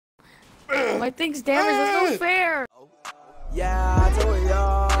My thing's damaged. That's no fair. Yeah, I told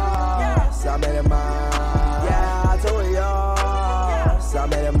y'all. So I made it mine. Yeah, I told y'all. So I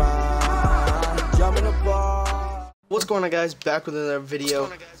made it mine. Jump in the ball. What's going on, guys? Back with another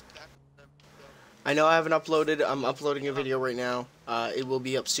video. I know I haven't uploaded. I'm uploading a video right now. It will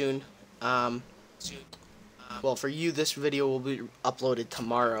be up soon. Well, for you, this video will be uploaded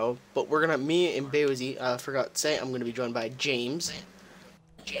tomorrow. But we're gonna, me and Bayozi, forgot to say, I'm gonna be joined by James.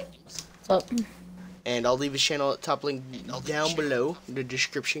 What's up? And I'll leave his channel top link down below in the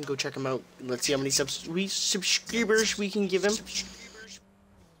description. Go check him out. Let's see how many subscribers we can give him.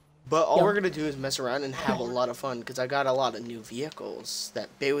 But all we're gonna do is mess around and have a lot of fun, because I got a lot of new vehicles that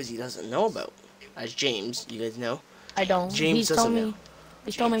Bayozi doesn't know about. As James, you guys know. I don't. James doesn't know.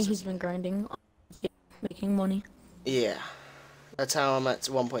 He's told me he's been grinding, making money. Yeah, that's how I'm at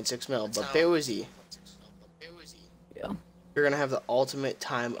 1.6 mil. But Bayozi, Yeah. you're gonna have the ultimate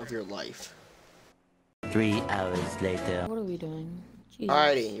time of your life. 3 hours later. What are we doing? Jesus.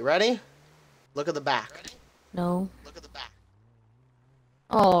 Alrighty, you ready? Look at the back. No. Look at the back.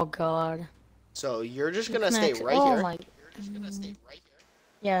 Oh God. So you're just gonna stay right oh here. My.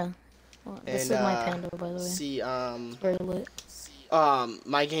 Yeah. Well, this is my Panda, by the way. See, It's very lit.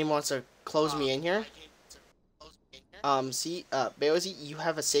 my game wants to close me in here. See, Bayozi, you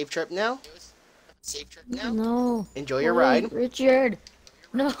have a safe trip now. No. Enjoy your Wait, ride. Richard.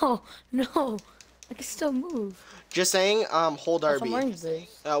 No. No. I can still move. Just saying, hold I'm RB. wearing this.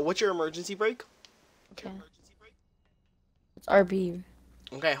 What's your emergency brake? Okay. It's RB.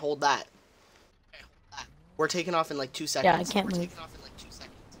 Okay, hold that. We're taking off in like 2 seconds. Yeah, I can't move.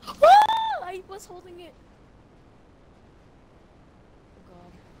 I was holding it. Oh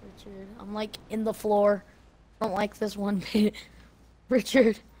God, Richard. I'm like in the floor. I don't like this one bit.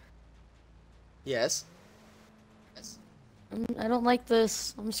 Richard. Yes. I don't like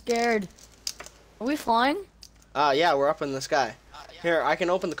this. I'm scared. Are we flying? Yeah, we're up in the sky. Here, I can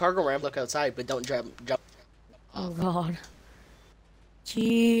open the cargo ramp, look outside, but don't jump. Oh God.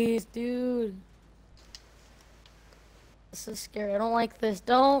 Jeez, dude. This is scary. I don't like this.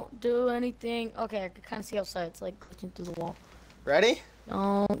 Don't do anything. Okay, I can kind of see outside. It's like glitching through the wall. Ready?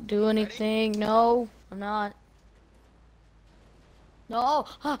 Don't do anything. No, I'm not. No!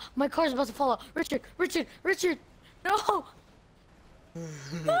 Ah, my car's about to fall out. Richard! Richard! Richard! No!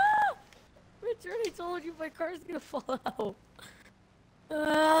 Ah! Richard, I told you my car's gonna fall out.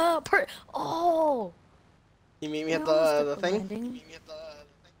 Oh! You meet me at No, the thing? landing.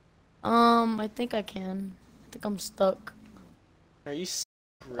 I think I can. I think I'm stuck. Are you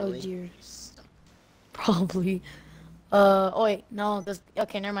really? Oh dear. Probably. Oh wait, no, this,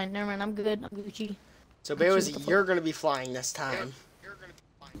 okay, never mind, I'm good, I'm Gucci. So Bayozi, you're gonna be flying this time.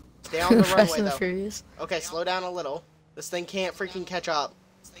 Stay on the runway though. Furious. Okay, slow down a little. This thing can't freaking catch up.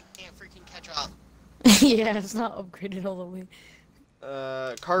 Yeah, it's not upgraded all the way.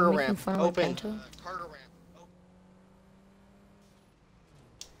 Cargo ramp, open.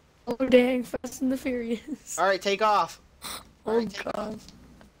 Oh dang, Fast and the Furious. Alright, take off. Oh God.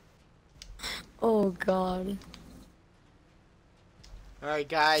 Oh God. Alright,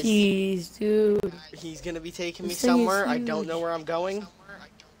 guys. Jeez, dude. He's gonna be taking me This thing is somewhere. I don't huge. know where I'm going.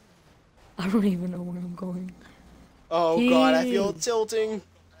 I don't even know where I'm going. Oh God, I feel it tilting.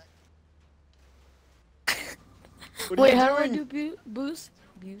 What are Wait, you how do I doing? do boost?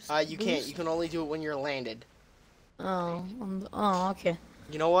 You can't. You can only do it when you're landed. Oh, oh, okay.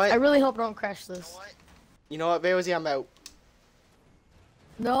 You know what? I really hope I don't crash this. You know what, Bayozi? I'm out.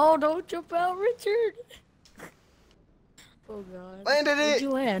 No, don't jump out, Richard. Oh God. Landed it. Where'd you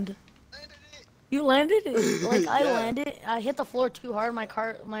land? You landed it? Like I landed. I hit the floor too hard. My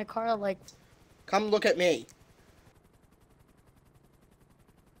car like. Come look at me.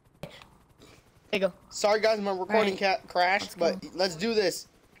 There you go. Sorry guys, my recording crashed, but let's do this.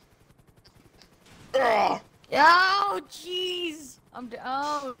 Ugh. Oh jeez.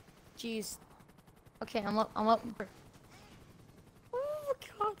 Oh jeez. Okay, I'm up. Oh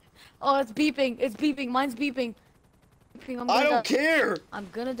God. Oh, it's beeping. It's beeping. Mine's beeping. I don't care. I'm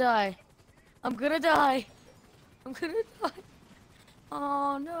gonna die. I'm gonna die.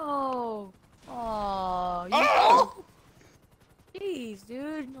 Oh no. Oh. Oh! Jeez,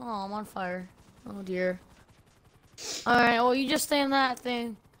 dude. Oh, I'm on fire. Oh dear. Alright, well you just stay in that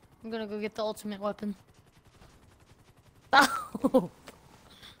thing. I'm gonna go get the ultimate weapon. Oh.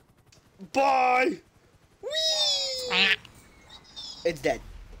 Bye. Whee! It's dead.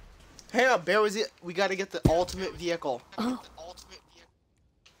 Hang on, Bayozi. We gotta get the ultimate vehicle. Oh.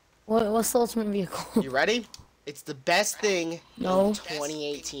 What's the ultimate vehicle? You ready? It's the best thing No. in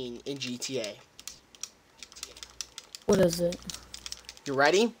 2018 in GTA. What is it? You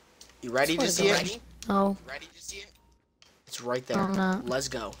ready? You ready to see it? No. It's right there. I'm not. Let's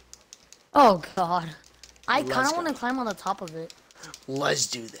go. Oh god. I Let's kind of go. want to climb on the top of it. Let's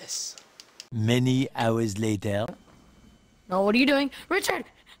do this. Many hours later. No, what are you doing? Richard!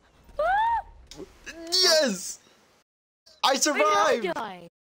 Ah! Yes! I Why did survived! I die?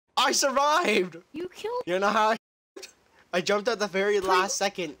 I survived! You killed You know how I jumped at the very last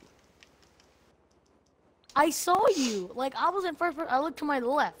second. I saw you. Like, I was in first person. I looked to my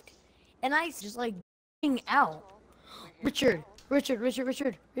left. And I just, like, out. Richard.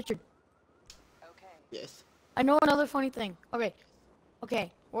 Yes. I know another funny thing. Okay.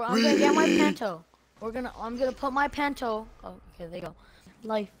 Well, I'm gonna get my panto. I'm gonna put my panto. Oh, okay, there you go.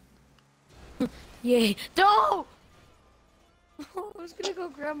 Life. Yay. No! I was gonna go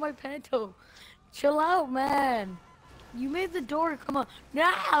grab my panto. Chill out, man. You made the door come up.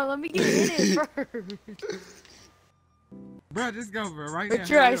 Now, let me get in it first. Bro, just go, bro. Right now.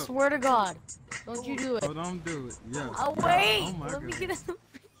 Richard, I hurry up. swear to God. Don't you do it. Oh, don't do it. Yeah. Oh, wait. Oh, my Let me God. get in the...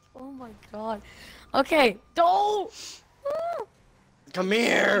 Oh, my God. Okay. Don't. Come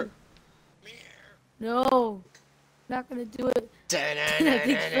here! No. Not gonna do it. That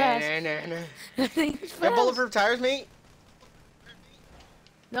thing's fast. That thing's Got fast. bulletproof tires, mate?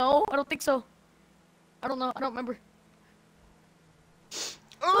 No, I don't think so. I don't know. I don't remember.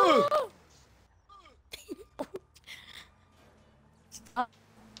 Ugh! Stop.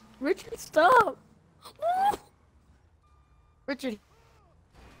 Richard, stop. Richard,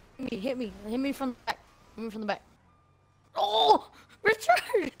 hit me. Hit me from the back. Hit me from the back. Oh,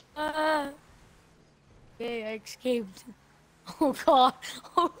 Richard. Okay, I escaped. Oh God.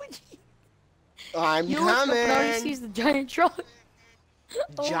 Oh, gee. I'm You look up and already coming! sees the giant truck.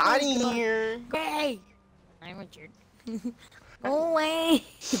 Oh my Johnny God. here! Hey! I'm Richard. Go away!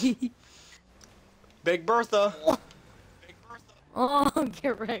 Big Bertha! Oh,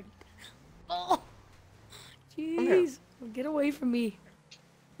 get wrecked. Oh! here. Jeez! Get away from me.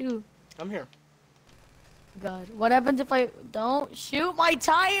 Dude, I'm here. God. What happens if I don't shoot my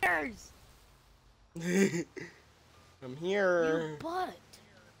tires? I'm You here. butt!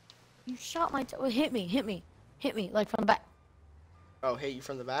 You shot my tires. Hit me, hit me. Hit me, like from the back. Oh, hit you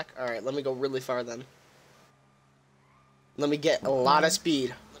from the back? Alright, let me go really far then. Let me get a lot of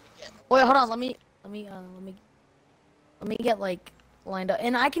speed. Wait, hold on. Let me get like lined up.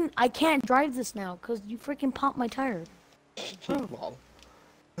 And I can't drive this now because you freaking popped my tire. Lol.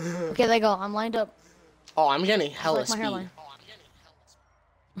 Okay, there you go. I'm lined up. Oh, I'm getting Just hella like my speed. hairline.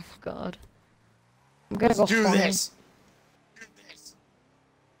 Oh God. I'm gonna go Let's do flying. this.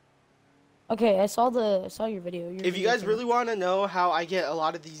 Okay, I saw your video. If you guys really want to know how I get a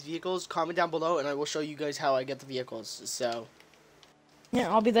lot of these vehicles, comment down below and I will show you guys how I get the vehicles. So, Yeah,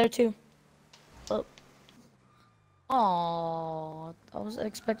 I'll be there too. Oh. Aww, I was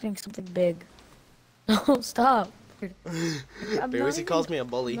expecting something big. No, stop. I'm Barry calls me a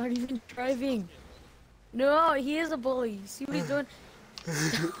bully. not even driving. No, he is a bully. See what he's doing?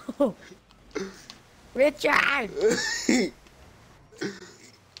 Stop. Richard!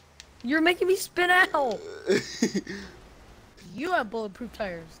 You're making me spin out! You have bulletproof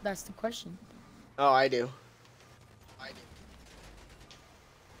tires. That's the question. Oh, I do.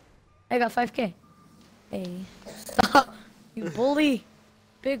 I got 5K. Hey. Stop! You bully!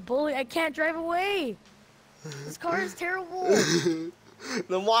 Big bully. I can't drive away! This car is terrible!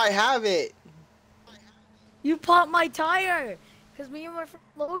 Then why have it? You popped my tire! Because me and my friend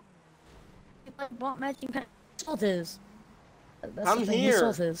Logan bought matching pants. Salt is. That's I'm the thing, here.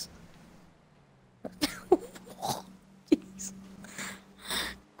 Salt is. Jeez.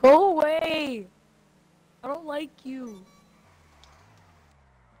 Go away! I don't like you.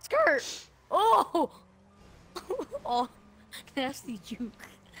 Skirt! Oh! Oh, nasty juke.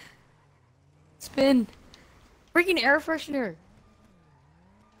 Spin. Freaking air freshener.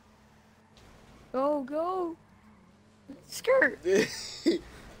 Go, go. Skirt.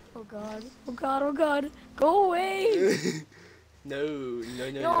 Oh God. Oh God. Oh God. Go away. No.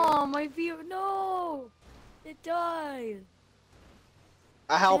 No, my view. No. It died.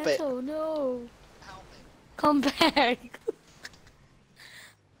 I help it. Oh no. Come back.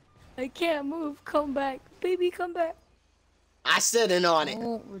 I can't move. Come back. Baby, come back. I sitting on it.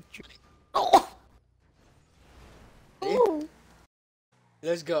 Oh, Richard. Oh. Oh.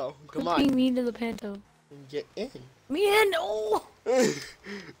 Let's go. Come Quit being on. mean to the panto. Get in. Me in. Oh.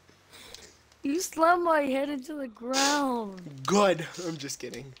 You slammed my head into the ground. Good. I'm just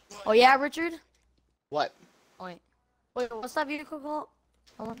kidding. Oh yeah, Richard. What? Oh, wait. Wait, what's that vehicle called?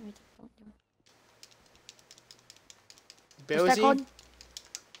 I want me to. What's that called?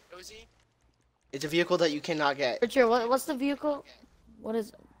 It's a vehicle that you cannot get. Richard, what's the vehicle? What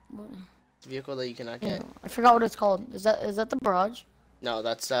is? Vehicle that you cannot Yeah, get. I forgot what it's called. Is that the barrage? No,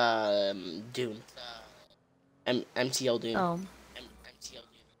 that's Dune. MTL Dune.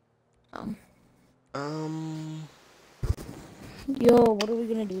 Um. Um, Yo, what are we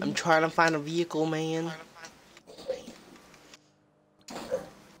gonna do? I'm trying to find a vehicle, man.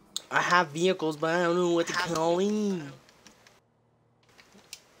 I have vehicles, but I don't know what to call in.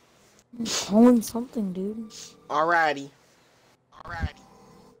 I'm calling something, dude. Alrighty.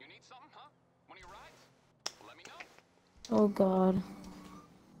 Oh God.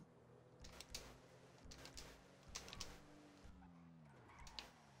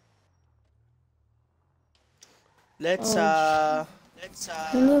 Let's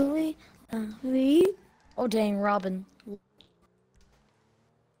Louis, Louis. Oh dang, Robin.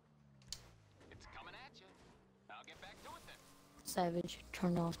 Savage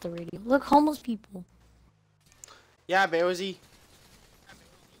turned off the radio. Look, homeless people. Yeah, Beozy.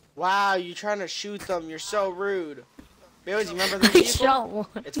 Wow, you trying to shoot them? You're so rude. Beozy, remember the I vehicle? shot one.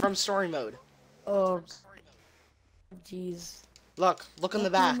 It's from story mode. Oh, jeez. Look in the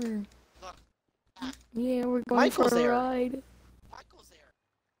back. Yeah, we're going Michael's for a there. ride.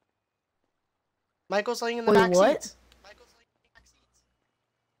 Michael's laying in the Wait, back what? seats.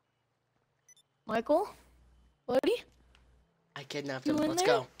 Michael? Buddy? I kidnapped You him. in Let's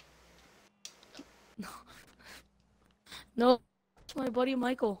there? go. No, it's my buddy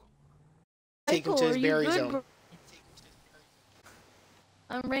Michael. Take him Michael, to his are you berry good, zone. bro?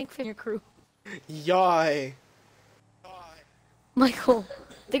 I'm rank finger crew. Yay. Michael,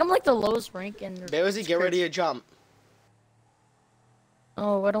 I think I'm like the lowest rank in. Beozy, get ready to jump.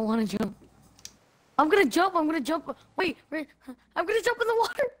 Oh, I don't want to jump. I'm gonna jump. Wait, I'm gonna jump in the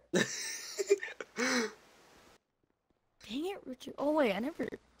water. Dang it, Richard. Oh wait, I never.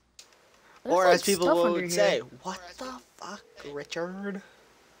 There's, Or like, as people stuff under would here. say, what the fuck, Richard?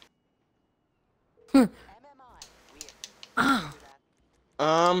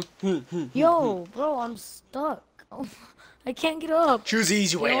 Yo, bro, I'm stuck. Oh, I can't get up. Choose the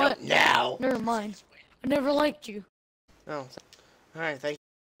easy way know out what? now. Never mind. I never liked you. Oh, alright, thank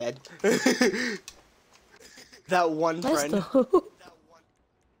you, Ed. That one Nice friend. though.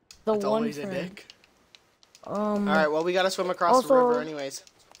 The It's one always a friend. dick. Alright, Well, we gotta swim across the also- river anyways.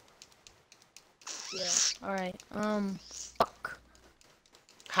 yeah. Alright. Fuck.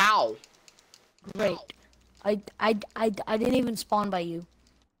 How? Great. I didn't even spawn by you.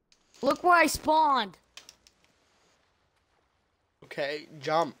 Look where I spawned. Okay,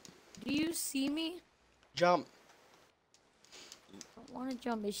 jump. Do you see me? Jump. I don't want to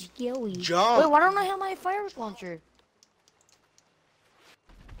jump. It's scary. Jump. Wait, why don't I have my firework launcher?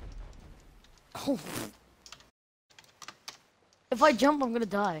 Oh. If I jump, I'm gonna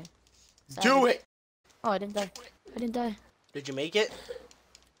die. Do it! Oh, I didn't die. I didn't die. Did you make it?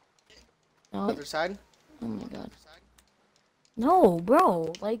 No. Other side? Oh my god. No,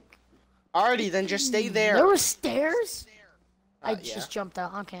 bro. Like, Alrighty, then just stay there. there were stairs? I Yeah. just jumped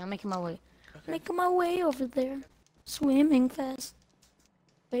out. Okay, I'm making my way. Making my way over there. Swimming fast.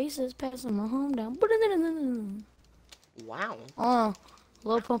 Faces passing my home down. Wow. Oh,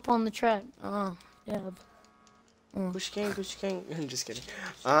 low pump on the track. Oh, yeah. Push king. I'm just kidding.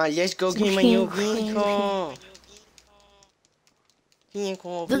 Let's go get my new vehicle.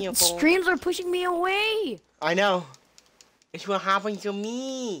 The streams are pushing me away. I know. It's what happened to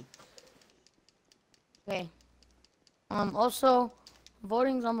me. Okay. Also,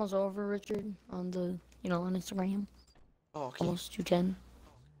 voting's almost over, Richard, on the, on Instagram. Oh, okay. Almost 210.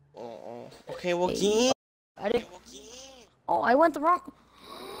 Okay, well, Hey. I didn't. Oh, I went the wrong.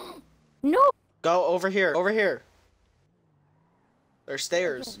 No. go over here. Over here. There's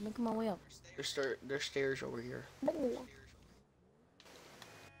stairs. I'm making my way up. There's stairs over here.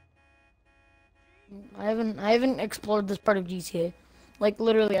 I haven't explored this part of GTA. Like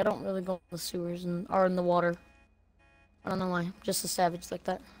literally, I don't really go in the sewers or in the water. I don't know why. I'm just a savage like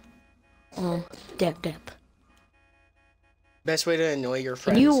that. Oh, dab. Best way to annoy your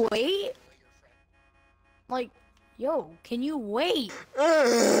friends. Can you wait? Like, yo, can you wait?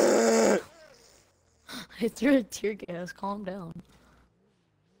 I threw a tear gas. Calm down.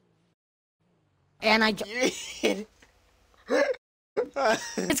 And I.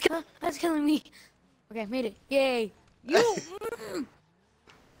 That's killing me. Okay, I made it. Yay. You.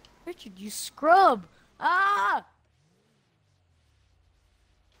 Richard, you scrub. Ah.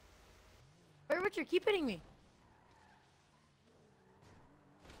 Wait, Richard, keep hitting me.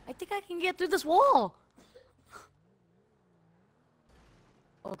 I think I can get through this wall.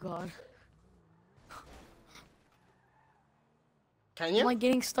 Oh god. Can you? Am I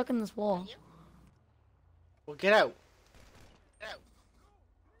getting stuck in this wall? Well, get out.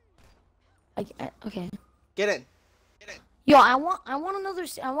 Okay. Get in. Yo, I want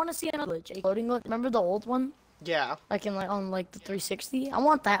to see another glitch. Loading glitch. Remember the old one? Yeah. Like in on the 360. I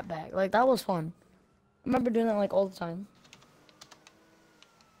want that back. Like that was fun. I remember doing that like all the time.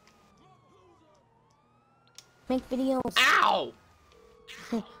 Make videos. Ow!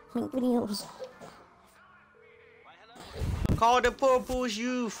 Make videos. Call the purple's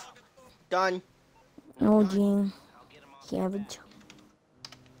youth. Done. Oh, Gene. Cabbage.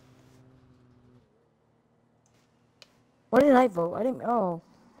 What did I vote? I didn't. Oh.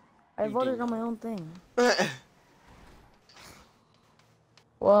 I voted on my own thing.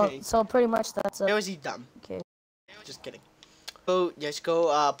 Well, Okay. so pretty much that's It it. was he dumb. Okay. Just kidding. Oh, let's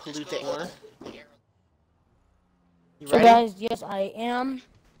go pollute the air. You So ready? guys, yes, I am.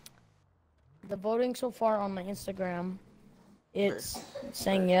 The voting so far on my Instagram, it's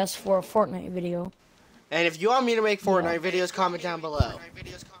saying yes for a Fortnite video. And if you want me to make Fortnite videos, comment down below.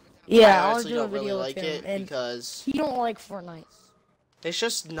 Yeah, I I'll honestly do a don't really video like with him. it And because he don't like Fortnite. it's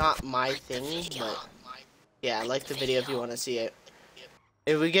just not my thing. But yeah, like the video if you want to see it.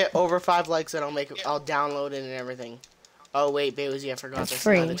 If we get over 5 likes, then I'll download it and everything. Oh wait, Bailey, I forgot That's this is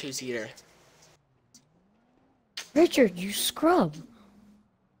free. not a 2-seater. Richard, you scrub.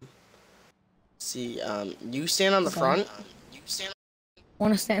 See, you stand on the front.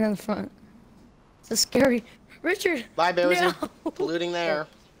 Want to stand in the front? It's scary. Richard. Bye, Bailey. No. Polluting the air.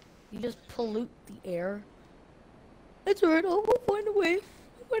 You just pollute the air. That's alright. I'll find a way.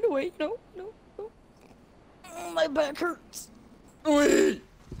 I'll find a way. No. Oh, my back hurts. Alright,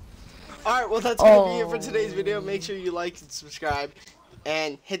 well that's gonna be it for today's video. Make sure you like and subscribe.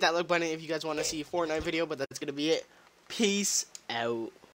 And hit that like button if you guys want to see a Fortnite video, but that's gonna be it. Peace out.